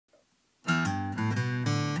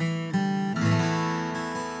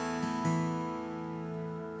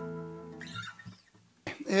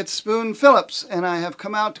it's Spoon Phillips, and I have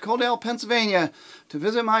come out to Coaldale, Pennsylvania to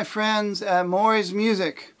visit my friends at Maury's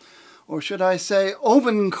Music, or should I say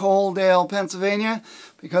Ovangkol, Pennsylvania,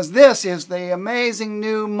 because this is the amazing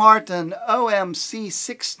new Martin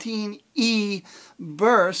OMC-16E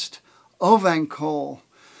burst Ovangkol,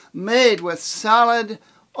 made with solid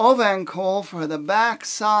Ovangkol for the back,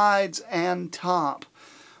 sides, and top,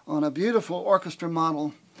 on a beautiful orchestra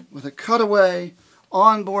model with a cutaway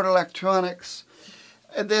onboard electronics.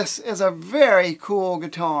 This is a very cool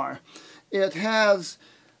guitar. It has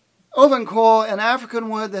Ovangkol, an African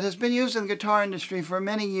wood that has been used in the guitar industry for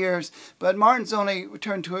many years, but Martin's only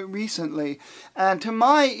returned to it recently. And to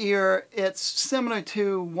my ear, it's similar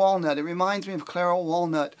to walnut. It reminds me of Claro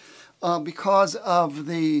walnut because of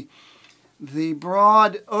the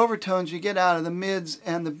broad overtones you get out of the mids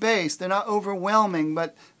and the bass. They're not overwhelming,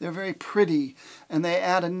 but they're very pretty, and they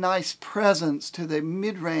add a nice presence to the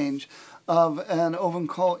mid-range of an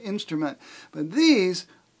Ovangkol instrument. But these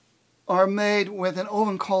are made with an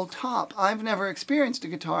Ovangkol top. I've never experienced a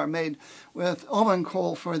guitar made with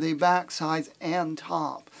Ovangkol for the back, sides, and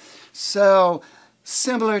top. So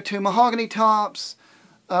similar to mahogany tops,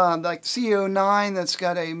 like CO9 that's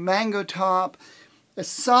got a mango top. A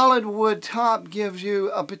solid wood top gives you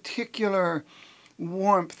a particular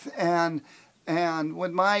warmth, and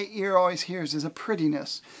what my ear always hears is a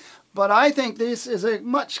prettiness. But I think this is a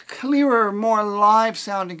much clearer, more live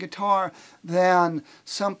sounding guitar than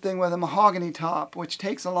something with a mahogany top, which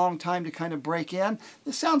takes a long time to kind of break in.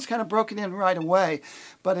 This sounds kind of broken in right away,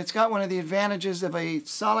 but it's got one of the advantages of a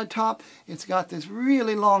solid top. It's got this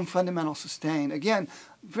really long fundamental sustain. Again,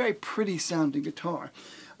 very pretty sounding guitar.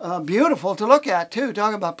 Beautiful to look at too,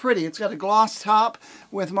 talk about pretty. It's got a gloss top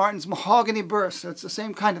with Martin's mahogany burst. So it's the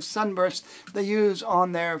same kind of sunburst they use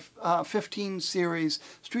on their 15 series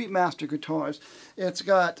Streetmaster guitars. It's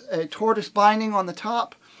got a tortoise binding on the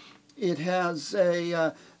top. It has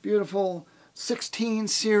a beautiful 16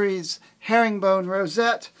 series herringbone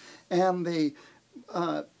rosette, and the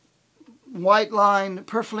white line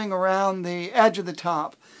purfling around the edge of the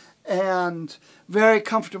top. And very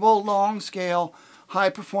comfortable, long scale, high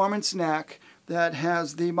performance neck that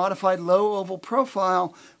has the modified low oval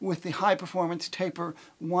profile with the high performance taper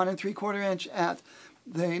 1 3/4 inch at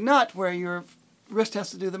the nut, where your wrist has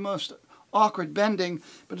to do the most awkward bending,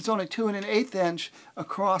 but it's only 2 1/8 inch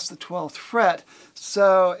across the 12th fret.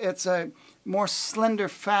 So it's a more slender,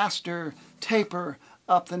 faster taper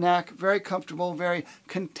up the neck, very comfortable, very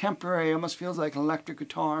contemporary, almost feels like an electric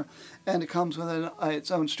guitar. And it comes with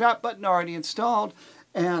its own strap button already installed,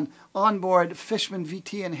 and onboard Fishman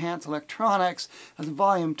VT enhanced electronics, has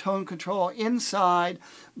volume tone control inside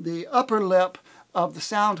the upper lip of the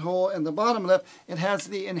sound hole, and the bottom lip it has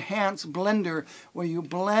the enhanced blender where you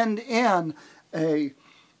blend in a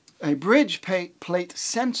bridge plate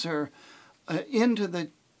sensor into the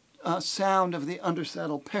sound of the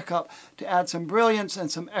undersaddle pickup to add some brilliance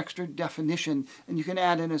and some extra definition, and you can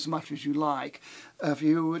add in as much as you like. If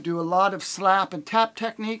you do a lot of slap and tap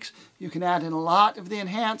techniques, you can add in a lot of the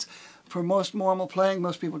enhance. For most normal playing,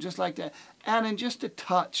 most people just like to add in just a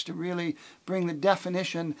touch to really bring the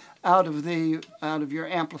definition out of your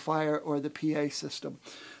amplifier or the PA system.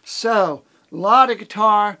 So, a lot of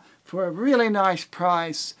guitar for a really nice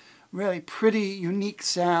price, really pretty, unique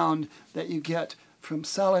sound that you get from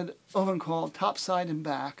solid Ovangkol top, side, and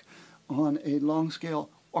back on a long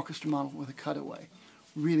scale orchestra model with a cutaway.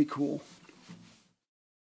 Really cool.